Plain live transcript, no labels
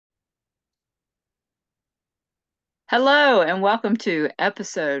Hello, and welcome to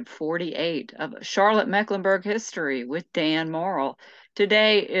episode 48 of Charlotte Mecklenburg History with Dan Morrill.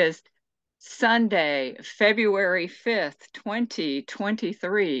 Today is Sunday, February 5th,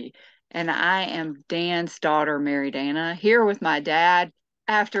 2023, and I am Dan's daughter, Mary Dana, here with my dad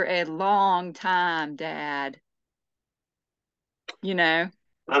after a long time, Dad. You know,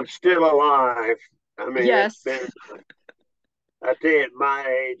 I'm still alive. I mean, it's yes, been, I tell you, at my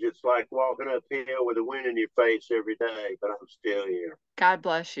age, it's like walking uphill with the wind in your face every day, but I'm still here. God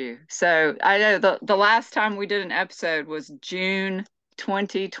bless you. So I know the last time we did an episode was June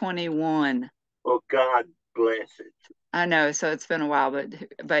 2021. Well, God bless it. I know, so it's been a while, but God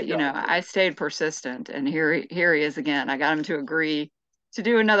bless I stayed persistent, and here he is again. I got him to agree to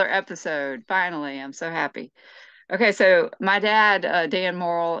do another episode. Finally, I'm so happy. Okay, so my dad, Dan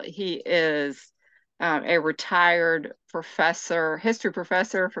Morrill, he is a retired professor, history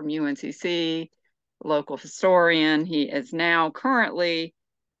professor from UNCC, local historian. He is now currently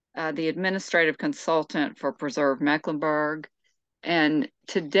the administrative consultant for Preserve Mecklenburg. And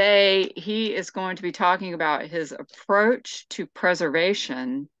today he is going to be talking about his approach to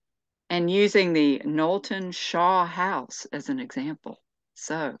preservation and using the Knowlton Shaw House as an example.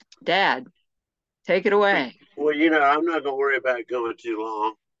 So, Dad, take it it. away. Well, I'm not going to worry about going too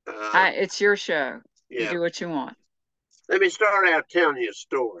long. It's your show. You Yeah. do what you want. Let me start out telling you a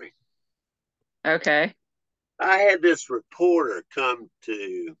story. Okay. I had this reporter come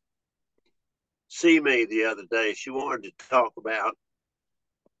to see me the other day. She wanted to talk about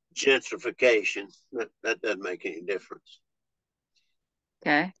gentrification. That doesn't make any difference.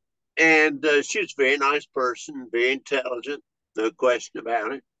 Okay. And she was a very nice person, very intelligent, no question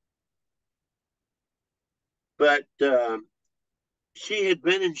about it. But she had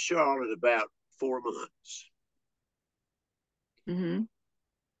been in Charlotte about 4 months. Mm-hmm.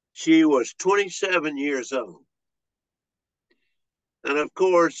 She was 27 years old. And of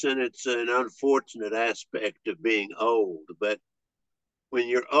course, and it's an unfortunate aspect of being old, but when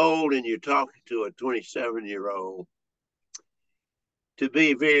you're old and you're talking to a 27-year-old, to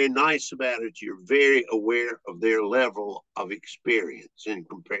be very nice about it, you're very aware of their level of experience in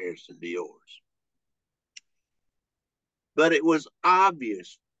comparison to yours. But it was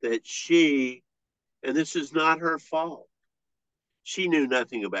obvious that she, and this is not her fault, she knew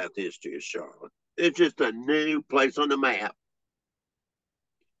nothing about the history of Charlotte. It's just a new place on the map.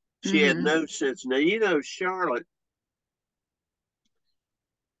 She had Mm-hmm. no sense. Now, Charlotte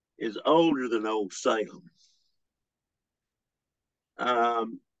is older than Old Salem.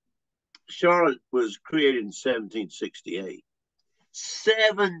 Um, Charlotte was created in 1768.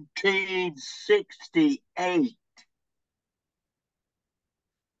 1768.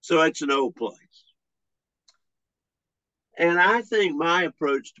 So it's an old place. And I think my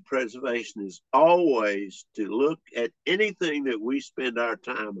approach to preservation is always to look at anything that we spend our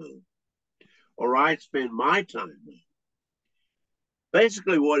time on, or I spend my time on.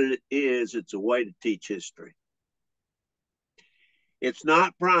 Basically, what it is, it's a way to teach history. It's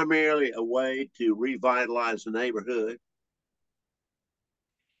not primarily a way to revitalize the neighborhood.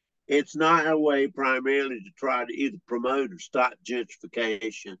 It's not a way primarily to try to either promote or stop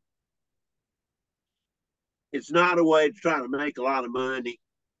gentrification. It's not a way to try to make a lot of money.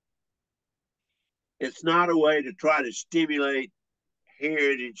 It's not a way to try to stimulate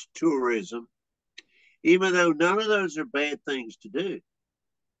heritage tourism, even though none of those are bad things to do.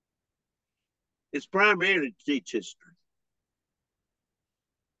 It's primarily to teach history.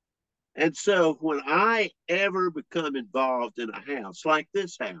 And so when I ever become involved in a house like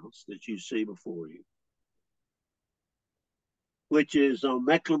this house that you see before you, which is on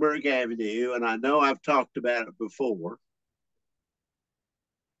Mecklenburg Avenue, and I know I've talked about it before,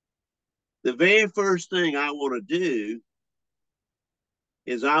 the very first thing I want to do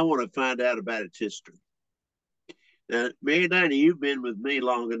is I want to find out about its history. Now, Mary Dinah, you've been with me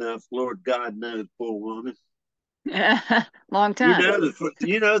long enough. Lord God knows, poor woman. Long You time. know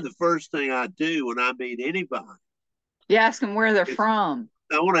the first thing I do when I meet anybody You ask them where they're is from.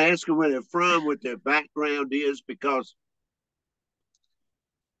 I want to ask them where they're from, what their background is, because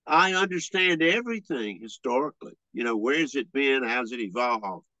I understand everything historically. Where's it been? How's it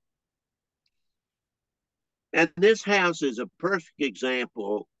evolved? And this house is a perfect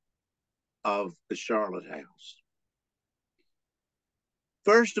example of the Charlotte house.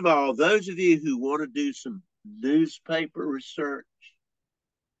 First of all, those of you who want to do some newspaper research,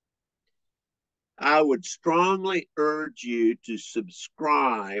 I would strongly urge you to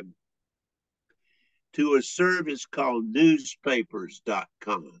subscribe to a service called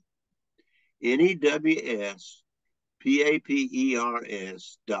newspapers.com.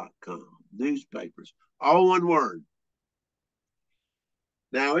 NEWSPAPERS.com. Newspapers. All one word.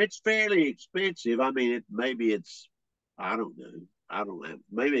 Now it's fairly expensive. I mean, maybe it's, I don't know. I don't know,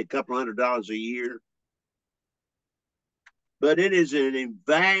 maybe a couple $100 a year, but it is an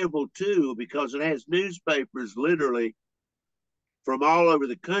invaluable tool because it has newspapers literally from all over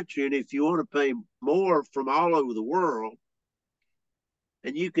the country. And if you want to pay more from all over the world,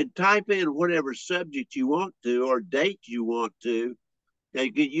 and you can type in whatever subject you want to or date you want to,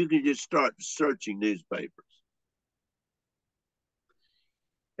 you can just start searching newspapers.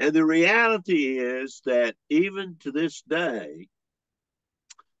 And the reality is that even to this day,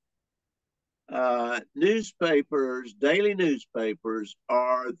 newspapers, daily newspapers,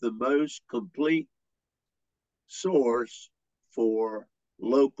 are the most complete source for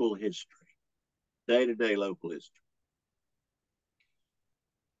local history, day-to-day local history.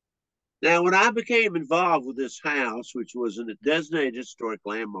 Now, when I became involved with this house, which was a designated historic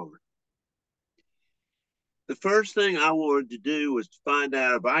landmark, the first thing I wanted to do was to find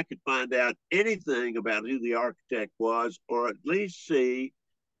out if I could find out anything about who the architect was, or at least see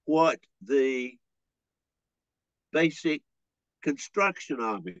what the basic construction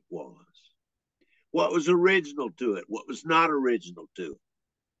of it was. What was original to it, what was not original to it.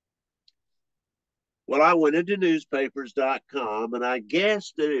 Well, I went into newspapers.com and I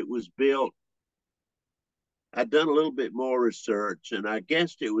guessed that it was built. I'd done a little bit more research and I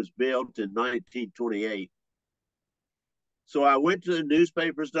guessed it was built in 1928. So I went to the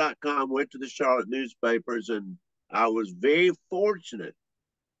newspapers.com, went to the Charlotte newspapers, and I was very fortunate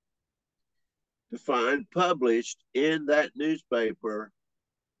to find published in that newspaper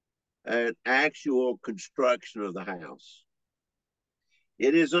an actual construction of the house.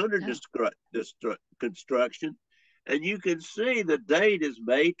 It is under construction, and you can see the date is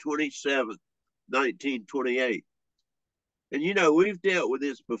May 27th, 1928. And you know, we've dealt with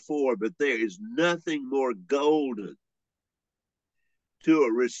this before, but there is nothing more golden to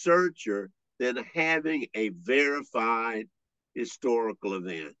a researcher than having a verified historical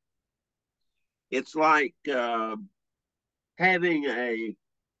event. It's like having a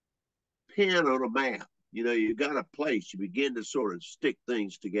pen on a map. You know, you got a place, you begin to sort of stick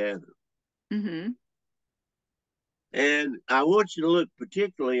things together. Mm-hmm. And I want you to look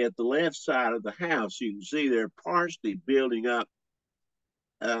particularly at the left side of the house. You can see they're partially building up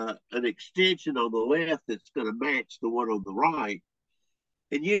an extension on the left that's going to match the one on the right.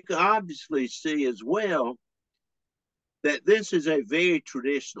 And you can obviously see as well that this is a very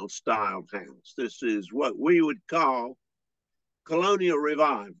traditional styled house. This is what we would call colonial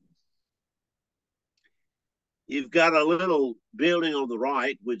revival. You've got a little building on the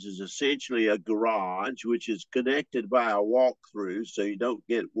right, which is essentially a garage, which is connected by a walk-through so you don't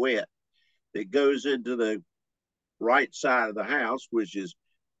get wet. That goes into the right side of the house, which is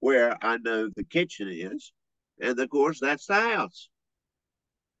where I know the kitchen is. And of course, that's the house.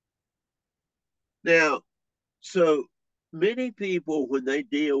 Now, so many people, when they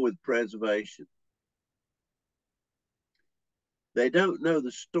deal with preservation, they don't know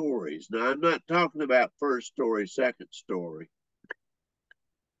the stories. Now, I'm not talking about first story, second story.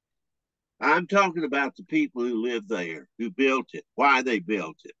 I'm talking about the people who lived there, who built it, why they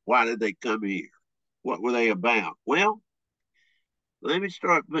built it, why did they come here, what were they about? Well, let me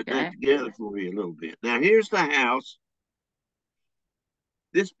start putting that together for you a little bit. Now, here's the house.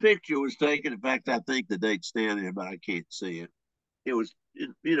 This picture was taken. In fact, I think the date's down here, but I can't see it. It was,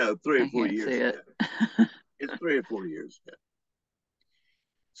 you know, 3 or 4 years ago. It's 3 or 4 years ago.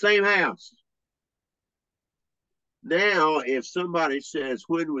 Same house. Now, if somebody says,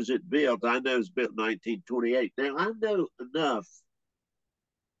 when was it built? I know it's built in 1928. Now, I know enough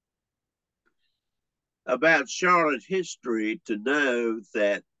about Charlotte history to know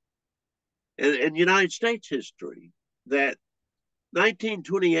that, and United States history, that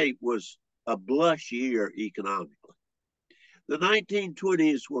 1928 was a blush year economically. The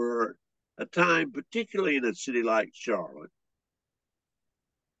 1920s were a time, particularly in a city like Charlotte,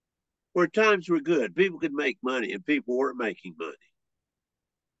 where times were good. People could make money and people were making money.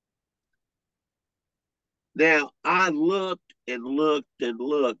 Now, I looked and looked and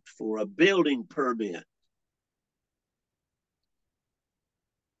looked for a building permit.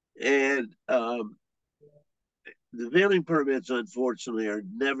 And the building permits, unfortunately, are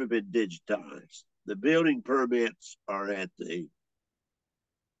never been digitized. The building permits are at the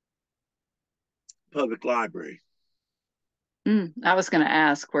public library. I was going to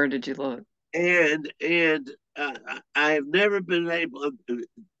ask, where did you look? And I have never been able,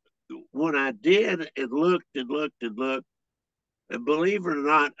 when I did and looked and looked and looked, and believe it or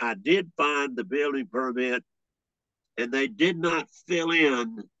not, I did find the building permit, and they did not fill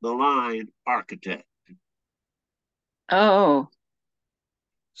in the line architect. Oh,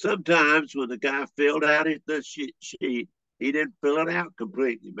 Sometimes when the guy filled out the sheet, he didn't fill it out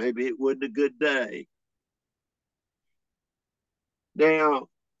completely. Maybe it wasn't a good day. Now,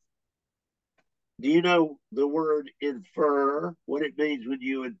 do you know the word infer? What it means when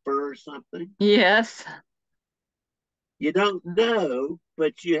you infer something? Yes. You don't know,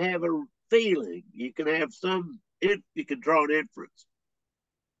 but you have a feeling. You can have you can draw an inference.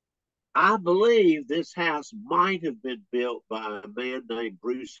 I believe this house might have been built by a man named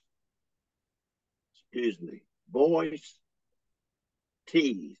Boyce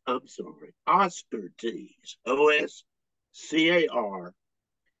Tees. I'm sorry, Oscar Tees. Oscarthies.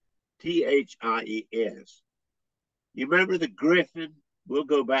 You remember the Griffin? We'll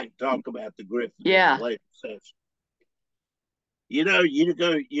go back and talk about the Griffin in a Yeah. later session. You know, you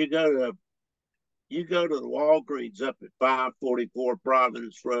go to the Walgreens up at 544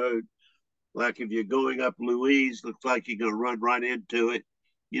 Providence Road. Like if you're going up Louise, looks like you're going to run right into it.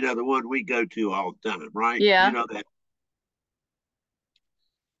 You know, the one we go to all the time, right? You Yeah. know that.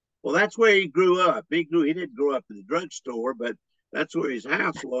 Well, that's where he grew up. He didn't grow up in the drugstore, but that's where his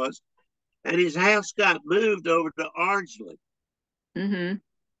house was. And his house got moved over to Ardsley. Mm-hmm.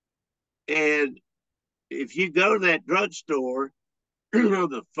 And if you go to that drugstore on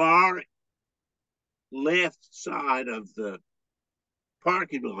the far left side of the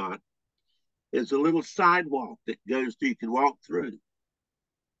parking lot, there's a little sidewalk that goes you can walk through.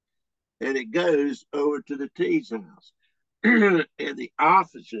 And it goes over to the T's house. And the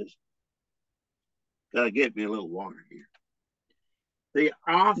offices, gotta get me a little water here. The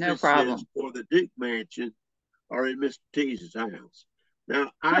No offices problem. for the Duke Mansion are in Mr. T's house. Now,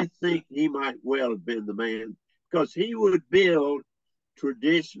 Huh. I think he might well have been the man because he would build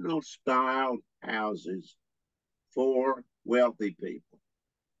traditional style houses for wealthy people.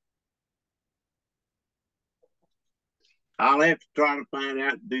 I'll have to try to find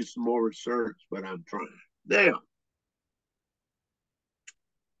out and do some more research, but I'm trying. Now,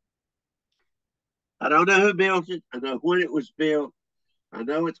 I don't know who built it. I know when it was built. I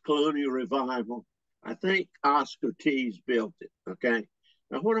know it's Colonial Revival. I think Oscar T's built it. Okay.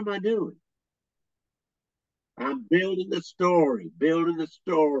 Now, what am I doing? I'm building the story, building the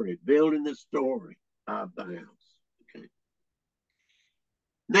story, building the story of the house. Okay.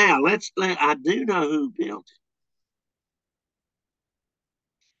 Now, I do know who built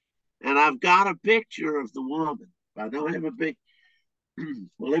it. And I've got a picture of the woman. I don't have a big,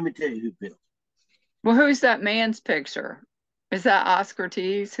 well, let me tell you who built it. Well, who's that man's picture? Is that Oscar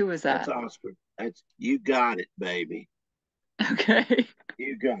Tees? Who is That's that? Oscar. You got it, baby. Okay.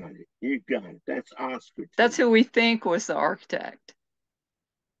 You got it. You got it. That's Oscar That's T. who we think was the architect.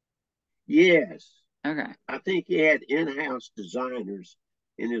 Yes. Okay. I think he had in-house designers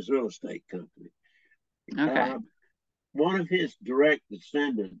in his real estate company. Okay. Uh, one of his direct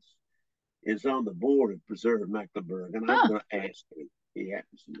descendants is on the board of Preserve Mecklenburg, and I'm Huh. going to ask him. He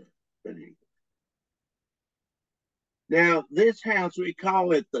happens to know. But anyway. Now, this house, we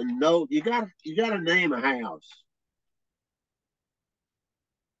call it the note. You got to name a house.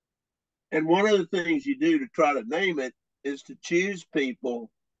 And one of the things you do to try to name it is to choose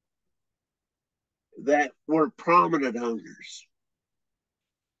people that were prominent owners.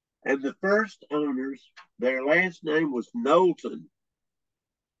 And the first owners, their last name was Knowlton,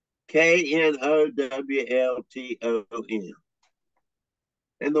 Knowlton.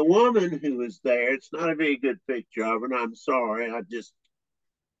 And the woman who was there, it's not a very good picture of her, and I'm sorry.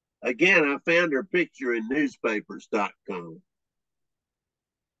 Again, I found her picture in newspapers.com.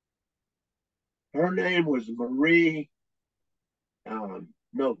 Her name was Marie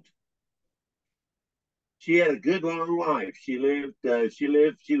Knowlton. She had a good long life. She was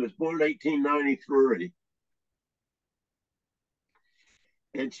born in 1893.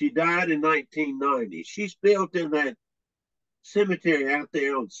 And she died in 1990. She's built in that cemetery out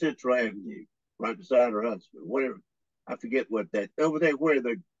there on Central Avenue, right beside her husband. Whatever, I forget what that over there where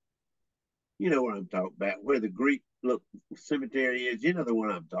you know what I'm talking about, where the Greek look cemetery is. You know the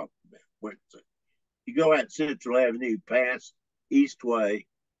one I'm talking about. Where you go out Central Avenue, past Eastway,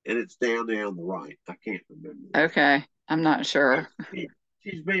 and it's down there on the right. I can't remember. Okay. I'm not sure.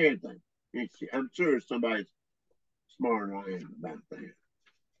 She's buried there. I'm sure somebody's smarter than I am about that.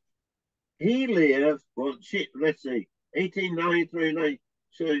 He lived, well, let's see, 1893.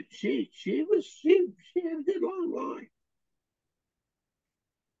 So she had a good long life.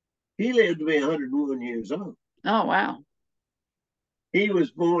 He lived to be 101 years old. Oh, wow. He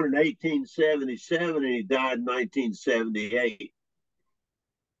was born in 1877 and he died in 1978.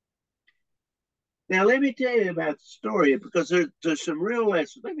 Now, let me tell you about the story because there's some real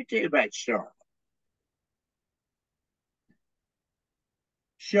lessons. Let me tell you about Charlotte.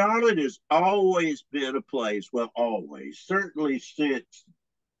 Charlotte has always been a place, well, always, certainly since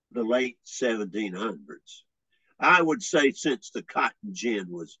the late 1700s. I would say since the cotton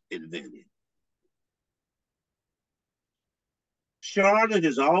gin was invented. Charlotte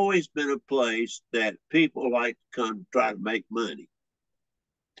has always been a place that people like to come try to make money.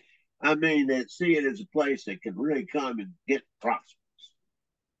 I mean, they see it as a place that can really come and get prosperous.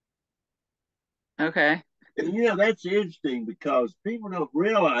 Okay. And you know, that's interesting because people don't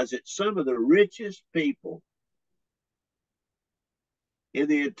realize that some of the richest people in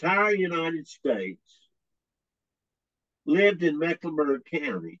the entire United States lived in Mecklenburg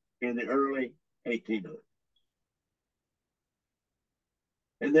County in the early 1800s.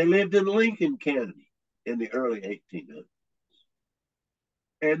 And they lived in Lincoln County in the early 1800s.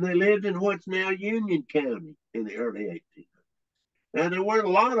 And they lived in what's now Union County in the early 1800s. Now, there weren't a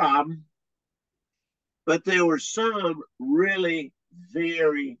lot of them, but there were some really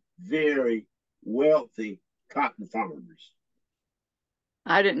very, very wealthy cotton farmers.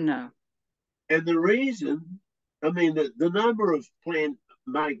 I didn't know. And the reason, I mean, the number of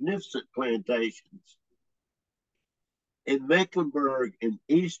magnificent plantations in Mecklenburg and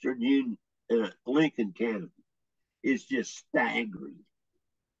eastern Lincoln County is just staggering.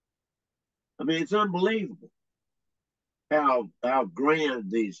 I mean, it's unbelievable how grand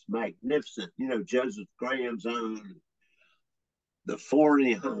these magnificent, you know, Joseph Graham's own, the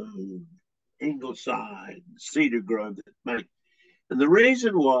Forney home, Ingleside, Cedar Grove that make. And the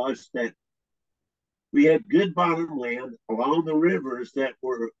reason was that we had good bottom land along the rivers that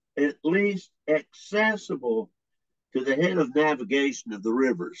were at least accessible to the head of navigation of the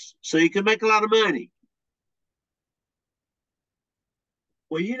rivers. So you can make a lot of money.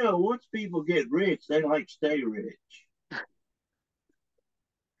 Well, you know, once people get rich, they like to stay rich.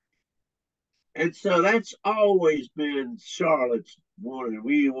 And so that's always been Charlotte's wanting.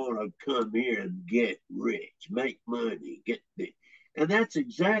 We want to come here and get rich, make money, get the. And that's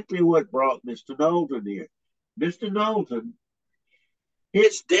exactly what brought Mr. Knowlton here. Mr. Knowlton,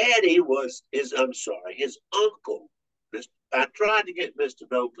 his daddy was his, I'm sorry, his uncle. I tried to get Mr.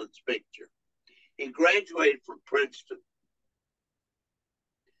 Knowlton's picture. He graduated from Princeton.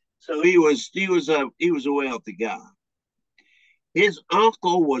 So he was a wealthy guy. His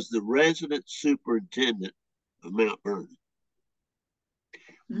uncle was the resident superintendent of Mount Vernon.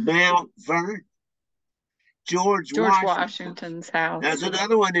 Mm-hmm. Mount Vernon. George Washington's house. That's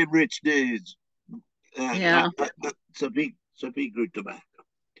another one of them rich dudes. Yeah. Some big grew tobacco.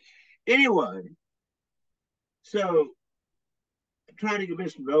 Anyway, so I tried to get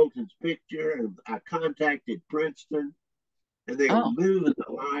Mr. Knowlton's picture, and I contacted Princeton, and they were moving the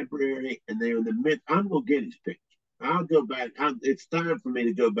library, and they were in the mid. I'm gonna get his picture. I'll go back. It's time for me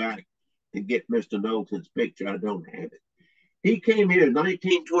to go back and get Mr. Knowlton's picture. I don't have it. He came here in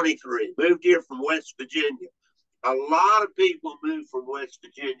 1923, moved here from West Virginia. A lot of people moved from West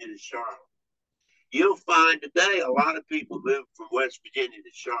Virginia to Charlotte. You'll find today a lot of people move from West Virginia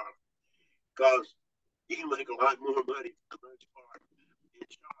to Charlotte because you can make a lot more money for the most part in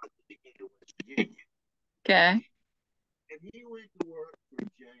Charlotte than you can in West Virginia. Okay. And he went to work for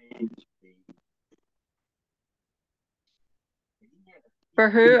James B. For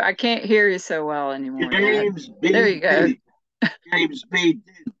who? I can't hear you so well anymore. James B. There you go. Duke. James B.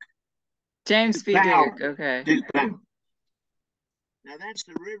 Duke. James B. Duke. Okay. Duke Power. Now that's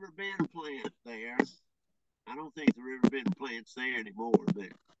the River Bend plant there. I don't think the River Bend plant's there anymore, but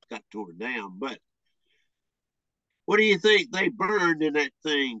it got torn down. But what do you think they burned in that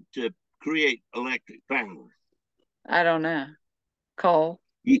thing to create electric power? I don't know. Coal.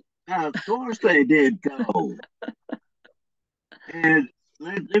 Yeah, of course they did coal. And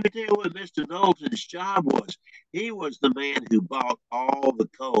let me tell you what Mr. Knowlton's job was. He was the man who bought all the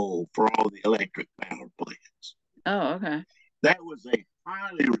coal for all the electric power plants. Oh, okay. That was a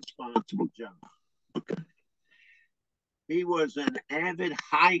highly responsible job. Okay. He was an avid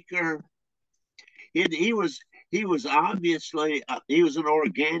hiker. He was obviously he was an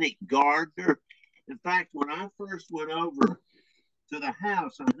organic gardener. In fact, when I first went over to the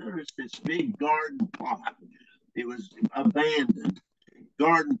house, I noticed this big garden plot. It was abandoned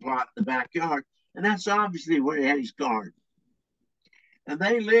garden plot in the backyard, and that's obviously where he had his garden. And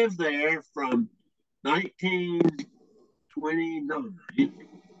they lived there from 1929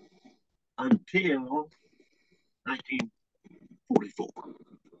 until 1944.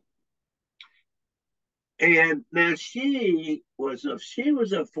 And now she was a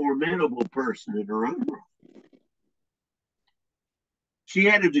formidable person in her own right. She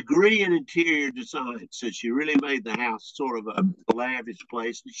had a degree in interior design, so she really made the house sort of a lavish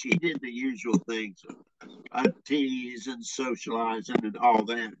place. And she did the usual things of teas and socializing and all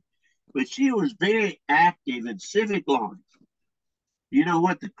that. But she was very active in civic life. You know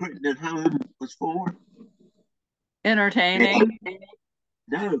what the Crittenden home was for? Entertaining.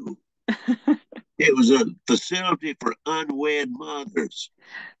 No, it was a facility for unwed mothers.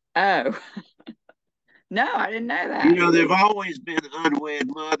 Oh, no, I didn't know You that. know, there've always been unwed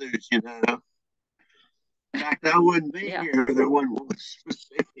mothers, you know. In fact, I wouldn't be Yeah. here if there wasn't one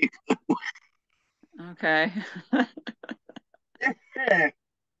specific. Okay.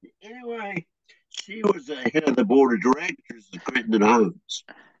 Anyway, she was the head of the board of directors of Crittenden Homes.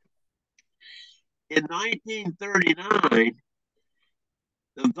 In 1939,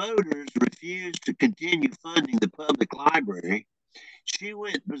 the voters refused to continue funding the public library. She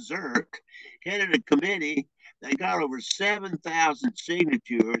went berserk, headed a committee that got over 7,000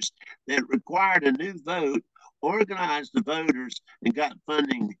 signatures that required a new vote, organized the voters, and got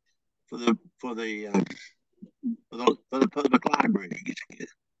funding for the public library.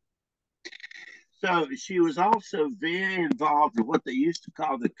 So she was also very involved in what they used to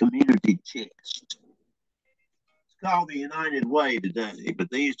call the community chest. It's called the United Way today,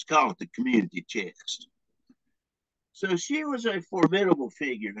 but they used to call it the community chest. So she was a formidable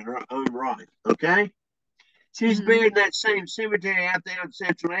figure in her own right. Okay. She's Mhm. buried in that same cemetery out there on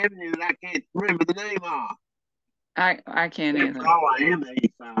Central Avenue that I can't remember the name of. I can't After either. all, I am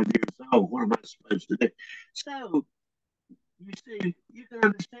 85 years old. What am I supposed to do? So, you see, you can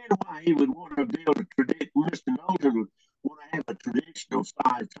understand why he would want to build a tradition. Mr. Knowlton would want to have a traditional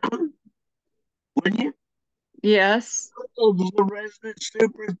sized home, wouldn't you? Yes. The resident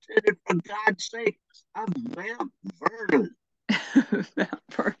superintendent, for God's sake, of Mount Vernon. Mount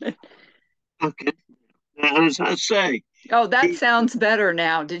Vernon. Okay. Now, as I say, Oh, that he sounds better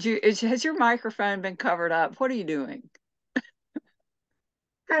now. Has your microphone been covered up? What are you doing?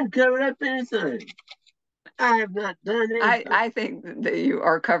 hadn't covered up anything. I have not done anything. I think that you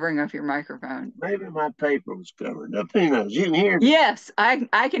are covering up your microphone. Maybe my paper was covered up. Who knows? You can hear me. Yes, I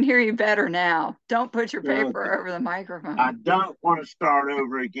can hear you better now. Don't put your paper Okay. over the I microphone. don't want to start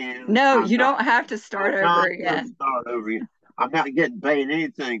over again. No, you don't have to I'm start over not going to again. start over again. I'm not getting paid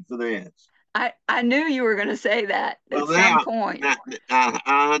anything for this. I knew you were going to say that Well, at some now, point.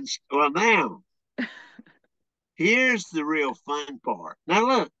 now, here's the real fun part. Now,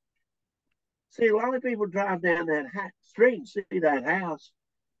 look, see, a lot of people drive down that street and see that house.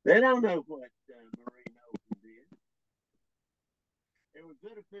 They don't know what Marie Knowlton did. They were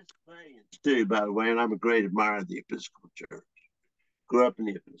good Episcopalians, too, by the way, and I'm a great admirer of the Episcopal Church. Grew up in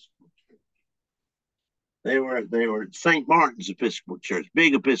the Episcopal Church. They were St. Martin's Episcopal Church,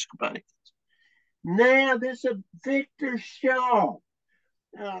 big Episcopalians. Now, this is Victor Shaw.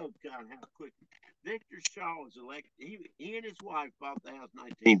 Oh, God, how quick. Victor Shaw was elected. He and his wife bought the house in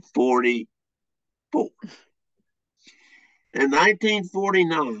 1944. In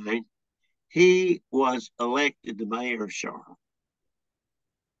 1949, he was elected the mayor of Charlotte.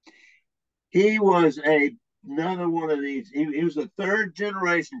 He was another one of these. He was a third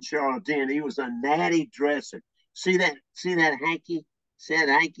generation Charlatan. He was a natty dresser. See that? See that hanky? See that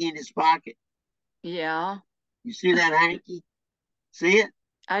hanky in his pocket? Yeah. You see that hanky? See it?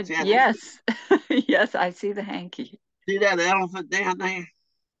 See that hanky? Yes. Yes, I see the hanky. See that elephant down there?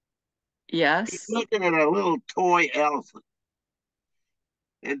 He's Yes. looking at a little toy elephant.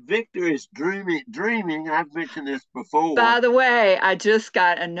 And Victor is dreaming. I've mentioned this before. By the way, I just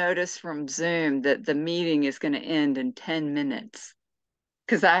got a notice from Zoom that the meeting is going to end in 10 minutes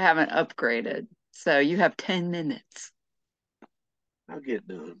because I haven't upgraded. So you have 10 minutes. I'll get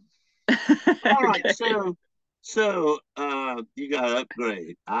done. All right, Okay. so you got to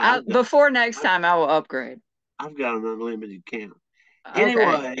upgrade. I've got Before next time, I will upgrade. I've got an unlimited count. Okay.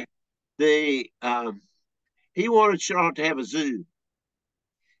 Anyway, the he wanted Charlotte to have a zoo.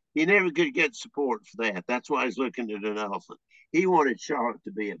 He never could get support for that. That's why he's looking at an elephant. He wanted Charlotte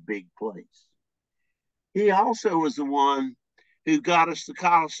to be a big place. He also was the one who got us the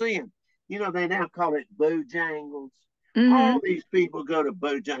Coliseum. You know, they now call it Bojangles. Hmm. All these people go to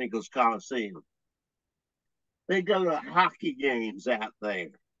Bojangles Coliseum. They go to hockey games out there.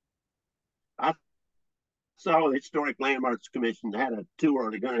 I saw the Historic Landmarks Commission had a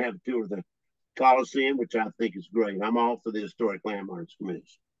tour. They're going to have a tour of the Coliseum, which I think is great. I'm all for the Historic Landmarks Commission.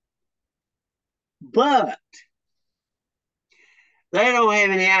 But they don't have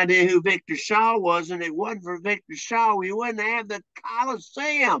any idea who Victor Shaw was, and it wasn't for Victor Shaw, we wouldn't have the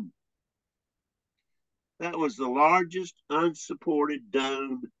Coliseum. That was the largest unsupported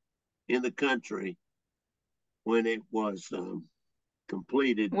dome in the country when it was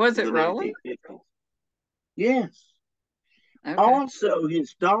completed Was in it the really? 1950s. Yes. Okay. Also,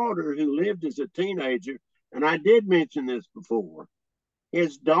 his daughter, who lived as a teenager, and I did mention this before,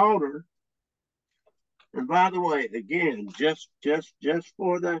 his daughter, and by the way, again, just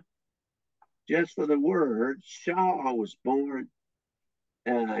for the word, Shaw was born.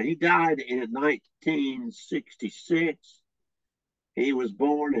 He died in 1966. He was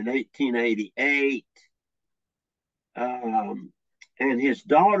born in 1888. And his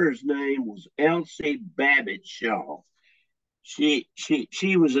daughter's name was Elsie Babbitt Shaw. She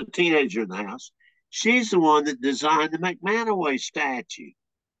was a teenager in the house. She's the one that designed the McManaway statue.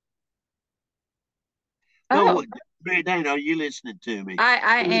 No, Oh, what, Mary Dana, are you listening to me?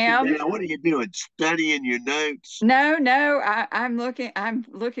 I am. Now, what are you doing? Studying your notes? No, I'm looking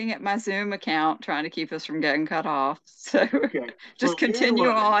at my Zoom account, trying to keep us from getting cut off. So Okay. just Well, continue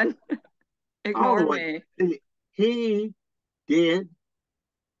anyway, on. Ignore oh, me. he did.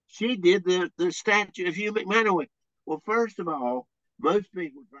 She did the statue of Hugh McManaway. Well, first of all, most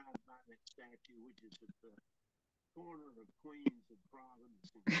people drive by that statue, which is at the corner of Queens and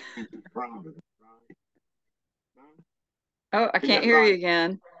Providence and Queens and Providence, right? Huh? Oh, I Is can't that hear you right?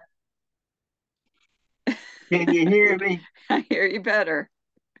 again. Can you hear me? I hear you better.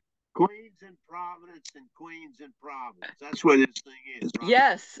 Queens and Providence and Queens and Providence. That's where this thing is, right?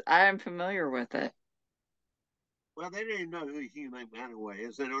 Yes, I am familiar with it. Well, they don't even know who Hugh McManaway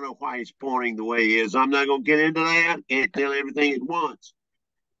is. They don't know why he's pointing the way he is. I'm not going to get into that. Can't tell everything at once.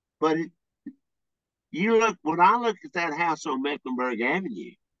 But you look, when I look at that house on Mecklenburg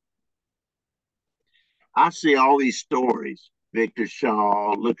Avenue, I see all these stories. Victor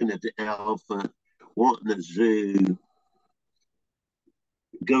Shaw looking at the elephant, wanting a zoo.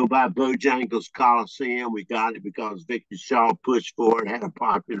 Go by Bojangles Coliseum. We got it because Victor Shaw pushed for it, had a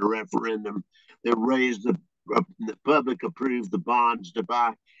popular referendum that raised the public approved the bonds to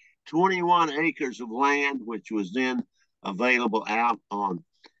buy 21 acres of land, which was then available out on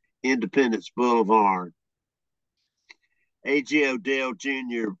Independence Boulevard. A.J. Odell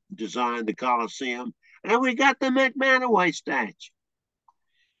Jr. designed the Coliseum, and we got the McManaway statue.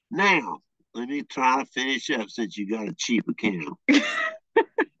 Now, let me try to finish up since you got a cheap account.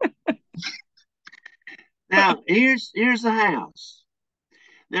 Now, here's the house.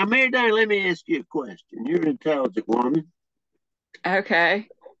 Now, Mary Dane, let me ask you a question. You're an intelligent woman. Okay.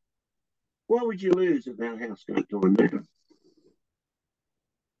 What would you lose if that house got torn down?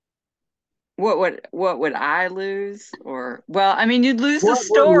 What would I lose? Or well, I mean, you'd lose the What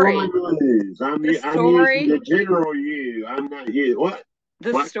would one story. lose? The I'm using story, the general you. I'm not you. What?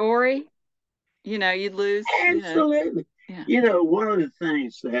 the What? story, you'd lose, Absolutely. yeah. One of the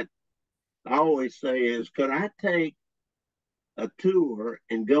things that I always say is, could I take a tour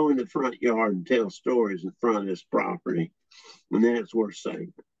and go in the front yard and tell stories in front of this property? And then it's worth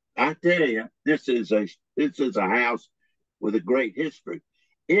saving. I tell you, this is a house with a great history.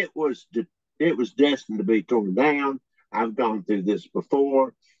 It was it was destined to be torn down. I've gone through this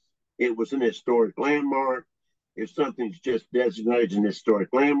before. It was an historic landmark. If something's just designated an historic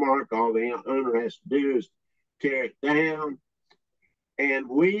landmark, all the owner has to do is tear it down. And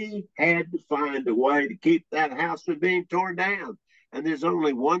we had to find a way to keep that house from being torn down. And there's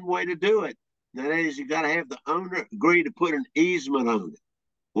only one way to do it. And that is you got to have the owner agree to put an easement on it.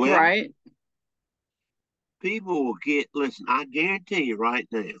 Well, Right. people will listen, I guarantee you right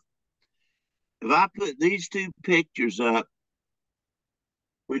now, if I put these two pictures up,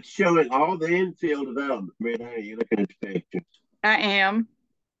 which showing all the infield development, man, how are you looking at the pictures? I am.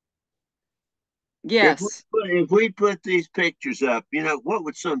 If Yes. we put these pictures up, what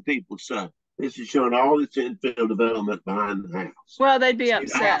would some people say? This is showing all this infield development behind the house. Well, they'd be See,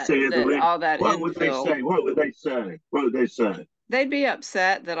 the house upset has a that rim. all that What would they infill, say? What would they say? What would they say? they'd be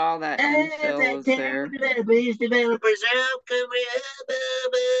upset that all that infill That was terrible there. developers, how come we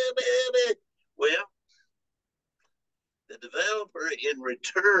well, the developer in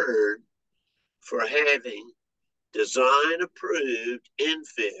return for having design approved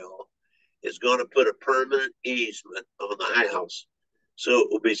infill is going to put a permanent easement on the house so it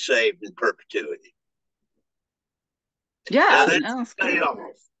will be saved in perpetuity. Now Yeah, that's no, the it's good. payoff.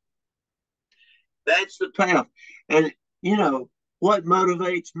 That's the payoff. And what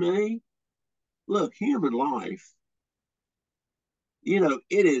motivates me? Look, human life, it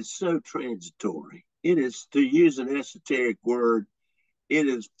is so transitory. It is, to use an esoteric word, it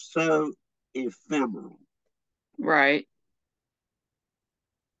is so ephemeral. Right.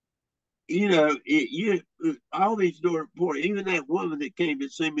 All these reporters, even that woman that came to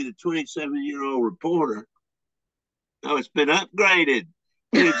see me, the 27-year-old reporter, it's been upgraded,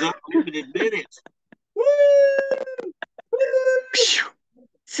 includes unlimited minutes. Woo! Woo!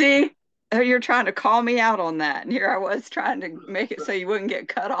 See? Oh, you're trying to call me out on that. And here I was trying to make it so you wouldn't get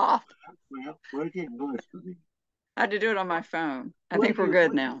cut off. Well, we're getting close to this. I had to do it on my phone. I What think do we're you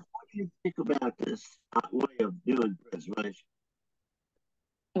good what do you, now. what do you think about this way of doing preservation?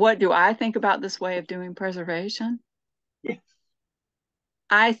 What do I think about this way of doing preservation? Yes.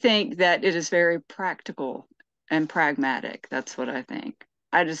 I think that it is very practical and pragmatic. That's what I think.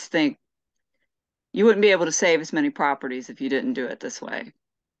 I just think you wouldn't be able to save as many properties if you didn't do it this way.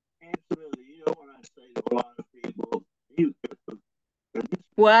 Absolutely. You know what I say to a lot of people? You,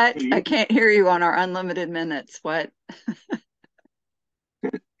 What? I you can't hear you on our unlimited minutes. What?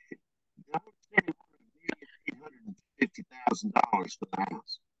 don't spend $850,000 for the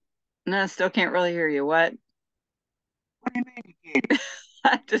house. No, I still can't really hear you. What? What do you mean you can't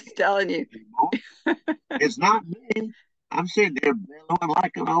I'm just telling you. anymore? It's not me. I'm sitting there bellowing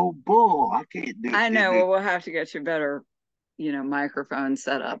like an old bull. I can't do I it. know. Well, we'll have to get you better, microphone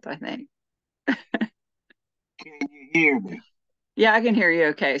set up, I think. Can you hear me? Yeah, I can hear you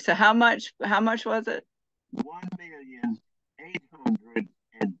okay. So how much was it?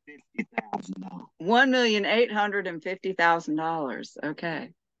 $1,850,000. $1,850,000. Okay.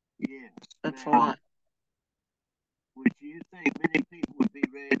 Yes. That's a Now, lot. would you think many people would be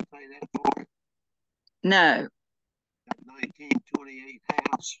ready to pay that for it? No, That 1928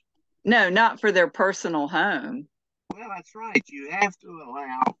 house? no, not for their personal home. Well, that's right. You have to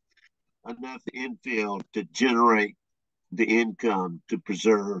allow enough infill to generate the income to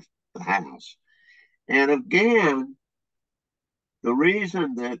preserve the house. And again, the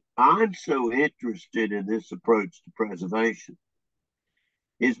reason that I'm so interested in this approach to preservation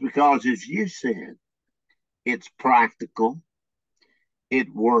is because, as you said, it's practical, it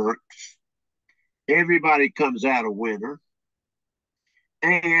works, everybody comes out a winner,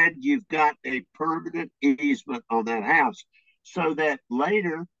 and you've got a permanent easement on that house so that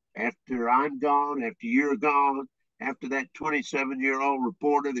later, after I'm gone, after you're gone, after that 27-year-old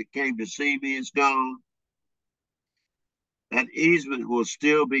reporter that came to see me is gone, that easement will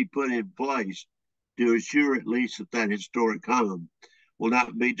still be put in place to assure at least that that historic home will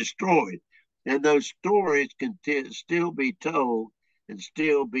not be destroyed. And those stories can still be told and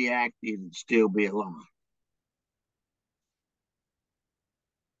still be active and still be alive.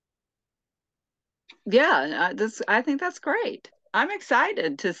 Yeah, I think that's great. I'm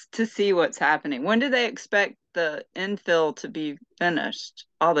excited to see what's happening. When do they expect the infill to be finished?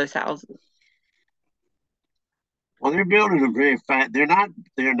 All those houses. Well, they're building them very fast. They're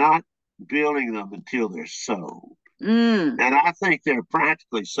not building them until they're sold. Mm. And I think they're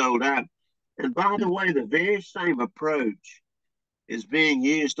practically sold out. And by the way, the very same approach is being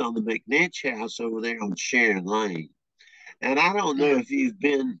used on the McNinch house over there on Sharon Lane. And I don't know Yeah. if you've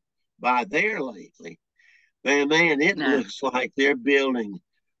been by there lately, but man, it No. looks like they're building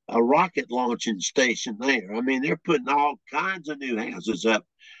a rocket launching station there. I mean, they're putting all kinds of new houses up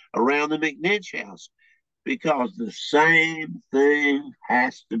around the McNinch house because the same thing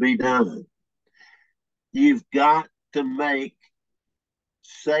has to be done. You've got to make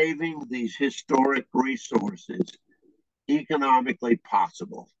saving these historic resources economically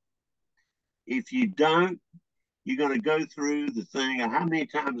possible. If you don't, you're going to go through the thing. How many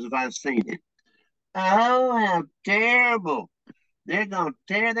times have I seen it? Oh, how terrible. They're going to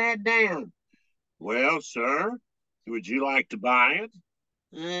tear that down. Well, sir, would you like to buy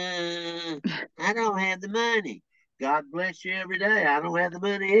it? I don't have the money. God bless you every day. I don't have the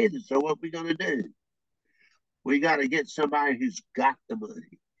money either. So what we going to do? We got to get somebody who's got the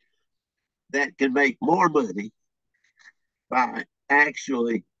money that can make more money by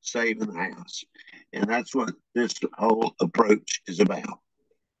actually saving the house. And that's what this whole approach is about.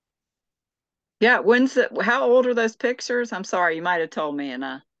 Yeah, how old are those pictures? I'm sorry, you might have told me and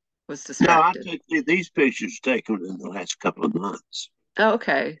I was No, I distracted. took these pictures taken in the last couple of months. Oh,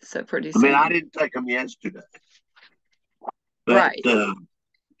 okay, so pretty I mean, I soon. didn't take them yesterday, but Right.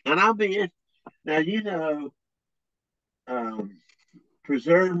 and I'll be in. Now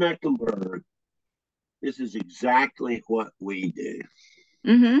Preserve Mecklenburg. This is exactly what we do,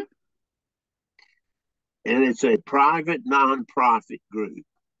 Mm-hmm. and it's a private nonprofit group.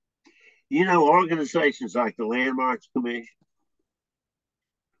 Organizations like the Landmarks Commission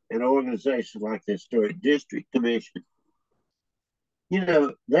and organizations like the Historic District Commission,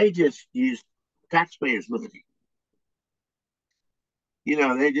 they just use taxpayers' money.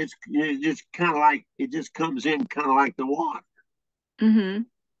 They just kind of like it just comes in kind of like the water. Mm-hmm.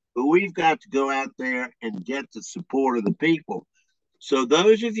 But we've got to go out there and get the support of the people. So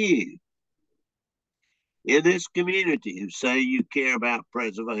those of you in this community who say you care about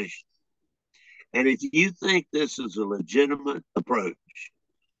preservation, and if you think this is a legitimate approach,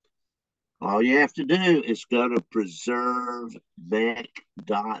 All you have to do is go to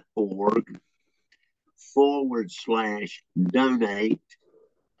preservemec.org/donate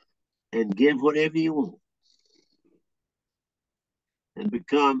and give whatever you want and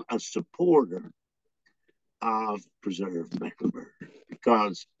become a supporter of Preserve Mecklenburg,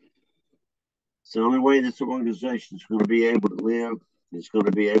 because it's the only way this organization is going to be able to live. It's going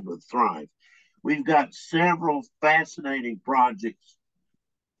to be able to thrive. We've got several fascinating projects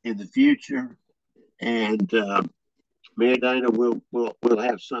in the future, and me and Dana we'll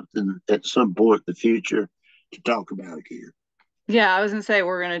have something at some point in the future to talk about again. Yeah, I was gonna say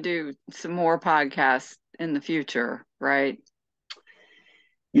we're gonna do some more podcasts in the future, right?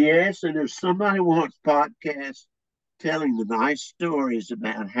 Yes, and if somebody wants podcasts telling the nice stories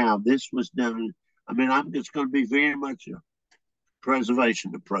about how this was done, I mean, I'm just going to be very much a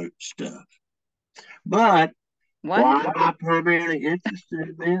preservation approach stuff. But What? why am I primarily interested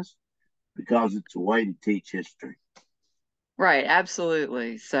in this? Because it's a way to teach history. Right,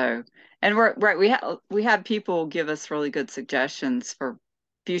 absolutely. So, and we're right, we have people give us really good suggestions for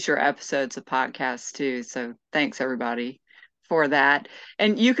future episodes of podcasts too. So, thanks everybody for that.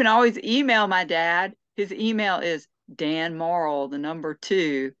 And you can always email my dad. His email is danmorrill, the number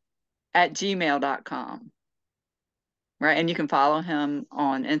 2, at gmail.com. Right. And you can follow him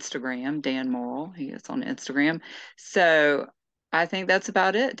on Instagram, Dan Morrill. He is on Instagram. So I think that's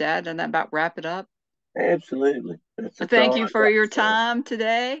about it, Dad. Doesn't that about wrap it up? Absolutely. That's Thank all you I for got your to say. time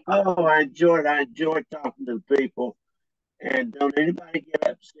today. Oh, I enjoyed talking to the people. And don't anybody get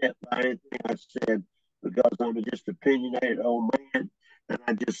upset by anything I said, because I'm just an opinionated old man and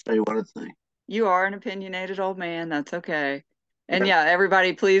I just say what I think. You are an opinionated old man. That's okay. And yeah,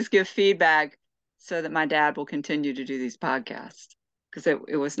 everybody, please give feedback so that my dad will continue to do these podcasts because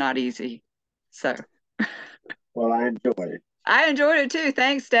it was not easy. So Well, I enjoyed it. I enjoyed it too.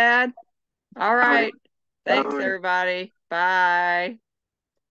 Thanks, Dad. All All right. right. Thanks, Bye. everybody. Bye.